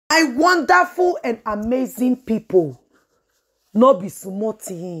My wonderful and amazing people, no be small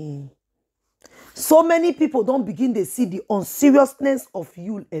thing. So many people don't begin to see the unseriousness of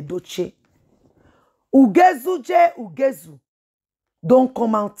Yul Edochie. j.Ugezu don't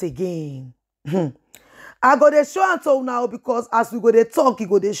come out again. I go to show until now because as we go to talk, you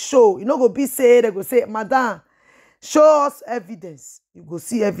go to show. You know, go be say, they go say, Madam, show us evidence. You go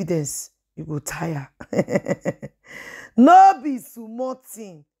see evidence. You go tire. No be small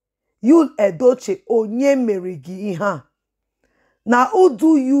thing. Yul Edochie onye merigi iha. Now who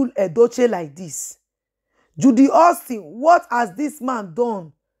do Yul Edochie like this? Judy Austin, what has this man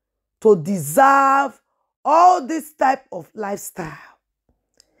done to deserve all this type of lifestyle?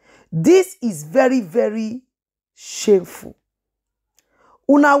 This is very, very shameful.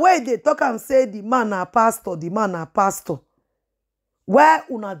 Una way they talk and say the man a pastor, the man a pastor. Where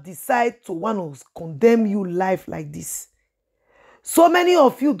una decide to want to condemn you life like this? So many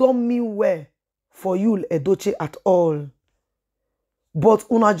of you don't mean well for Yul Edochie at all. But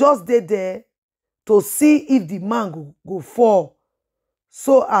una just dey there to see if the man go fall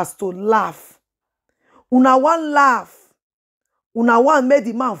so as to laugh. Una want laugh. Una want make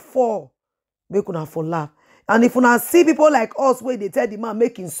the man fall. Make una for laugh. And if una see people like us where they tell the man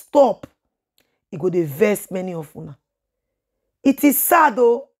make him stop, it go dey vex many of una. It is sad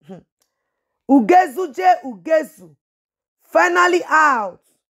though. j.Ugezu finally out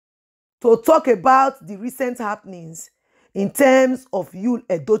to talk about the recent happenings in terms of Yul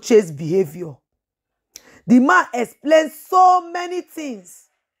Edochie's behavior. The man explained so many things.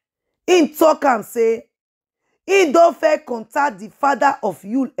 In talk and say, he don't fair contact the father of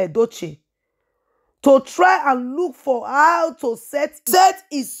Yul Edochie to try and look for how to set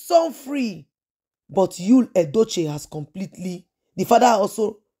his son free. But Yul Edochie has completely, the father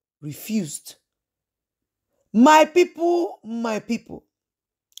also refused. My people.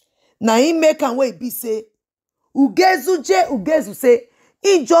 Now he make am way be say, j.Ugezu say,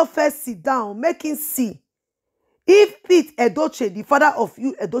 he just first sit down, make him see if Pete Edochie, the father of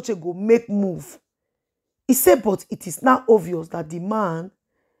Yul Edochie, go make move. He said, but it is now obvious that the man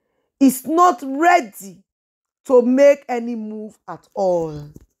is not ready to make any move at all.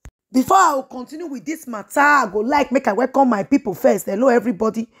 Before I will continue with this matter, I go make I welcome my people first. Hello,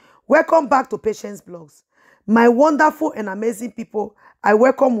 everybody. Welcome back to Patience Blogs. My wonderful and amazing people, I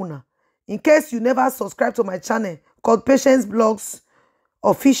welcome una. In case you never subscribe to my channel called Patience Blogs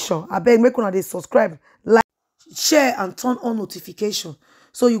Official, I beg make una dey subscribe, like, share, and turn on notification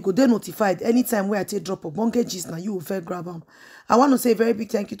so you go dey notified anytime where I take drop of bonge gist now you will fair grab them. I want to say a very big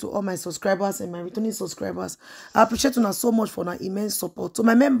thank you to all my subscribers and my returning subscribers. I appreciate you so much for your immense support. To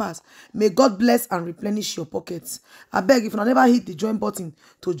my members, may God bless and replenish your pockets. I beg, if you never hit the join button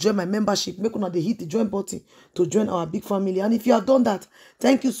to join my membership, make una dey hit the join button to join our big family. And if you have done that,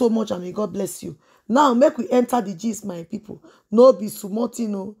 thank you so much and may God bless you. Now make we enter the gist, my people. No be sumoti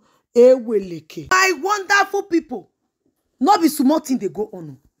no eweleke. My wonderful people, no be sumoti they go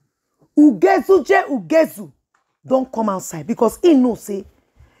on. j.Ugezu don't come outside because he know say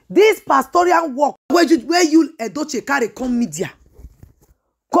this pastoral work where Yul Edochie carry come media.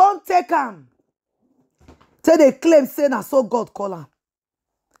 Come take am. Say they claim say na so God call am.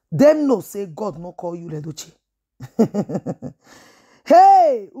 Them know say God no call Yul Edochie.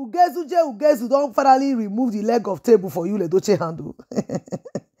 Hey, j.Ugezu don't finally remove the leg of table for Yul Edochie handle.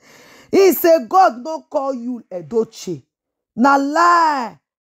 He say God no call Yul Edochie. Na lie.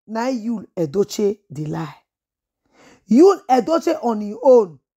 Na Yul Edochie the lie. Yul Edochie on his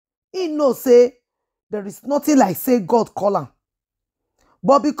own, he know say there is nothing like say God call him.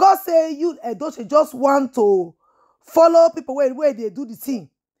 But because say Yul Edochie just want to follow people where they do the thing,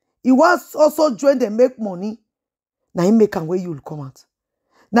 he wants also join them make money. Now he make him where Yul come out.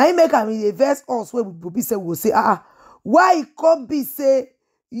 Now he make him in the verse us where we be say we will say why he come be say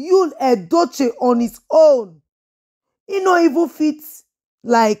Yul Edochie on his own. He no even fit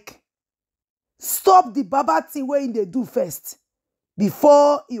like stop the baba thing where they do first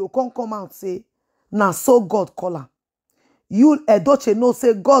before he will come out say na so God call him. Yul Edochie no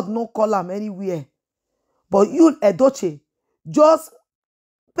say God no call him anywhere. But Yul Edochie just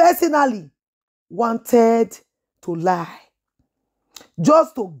personally wanted to lie.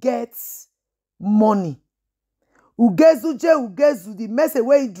 Just to get money. j.Ugezu, the message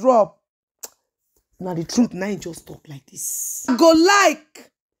where he drop. Now the truth, now he just talk like this. I go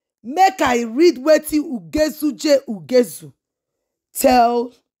make I read wetin j.Ugezu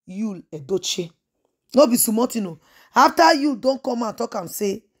tell Yul Edochie. No be sumoti no. After you don't come and talk and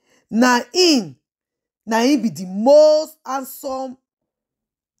say, na him be the most handsome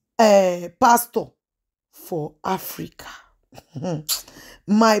pastor for Africa.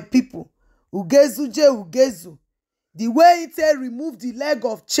 My people, Ugezu, the way it remove the leg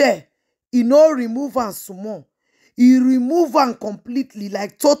of chair, he no remove and small. He remove and completely,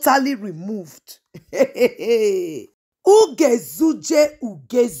 like totally removed.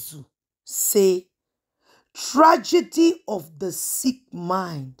 Ugezu say, tragedy of the sick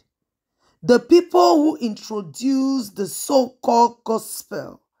mind. The people who introduced the so-called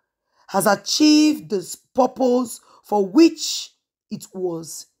gospel has achieved the purpose for which it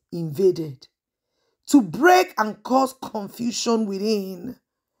was invaded. To break and cause confusion within,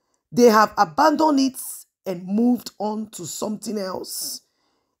 they have abandoned it and moved on to something else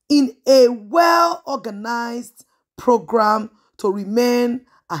in a well-organized program to remain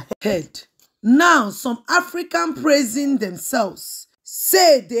ahead. Now, some African praising themselves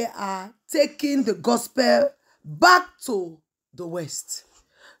say they are taking the gospel back to the West.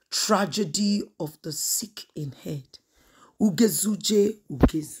 Tragedy of the sick in head. Ugezu.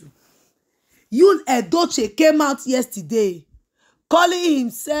 Yul Edochie came out yesterday calling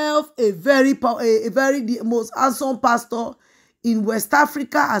himself a very the most handsome pastor in West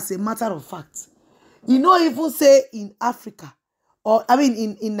Africa, as a matter of fact. He not even say in Africa, or I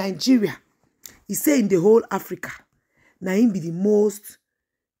mean in Nigeria. He say in the whole Africa. Now him be the most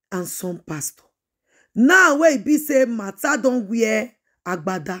handsome pastor. Now where he be say matter don't wear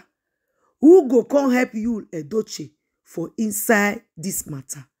agbada. Who go come help Yul Edochie for inside this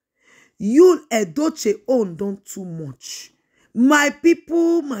matter? Yul Edochie own don't too much. My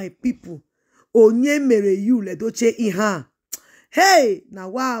people. Onye mere Yul Edochie iha. Hey, now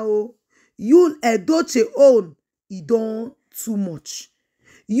wow. Yul Edochie own, he don't too much.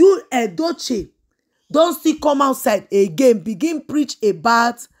 Yul Edochie don't still come outside again, begin preach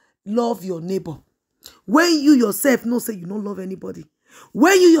about love your neighbor. When you yourself know say you don't love anybody.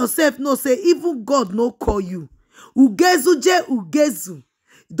 When you yourself know say even God no call you. Ugezu.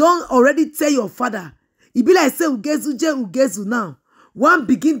 Don't already tell your father. He be like say Ugezu now. One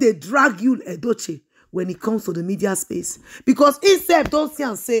begin they drag Yul Edochie when it comes to the media space. Because himself don't see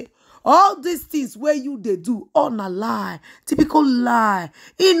and say, all these things where you they do, all na lie, typical lie.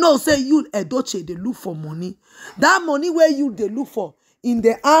 He know say Yul Edochie they look for money. That money where you they look for in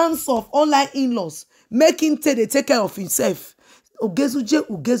the hands of online in-laws, making they take care of himself.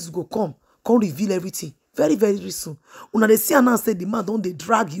 Ugezu go come reveal everything. Very, very soon. Una they see and say the man don't they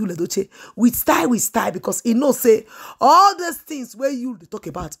drag Yul Edochie with style, because he knows say all these things where you talk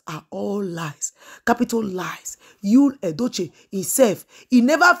about are all lies, capital lies. Yul Edochie himself, he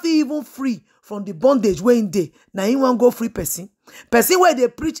never feel even free from the bondage where in day. Now he won't go free person. Person where they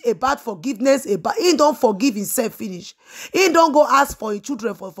preach about forgiveness, he don't forgive himself finish. He don't go ask for his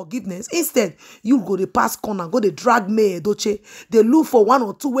children for forgiveness. Instead, you go the pass corner, go they drag May Edochie. They look for one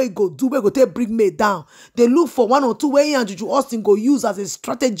or two way go do, where go take bring May down. They look for one or two way and Juju Austin go use as a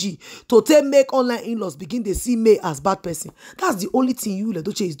strategy to take make online in-laws begin they see May as bad person. That's the only thing Yul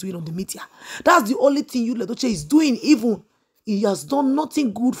Edochie is doing on the media. That's the only thing Yul Edochie is doing. Even he has done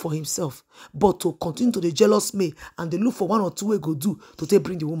nothing good for himself, but to continue to the jealous May and they look for one or two way go do to take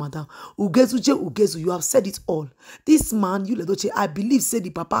bring the woman down. Ugezu, you have said it all. This man, Yul Edochie, I believe say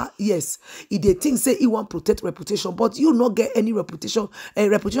the papa, yes, he they think say he want protect reputation, but you not get any reputation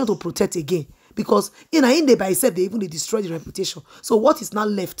to protect again. Because in day by itself, they even destroy the reputation. So what is now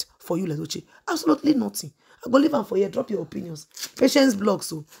left for Yul Edochie? Absolutely nothing. I'm going to leave them for you. Drop your opinions. Patience blog.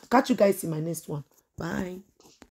 So catch you guys in my next one. Bye.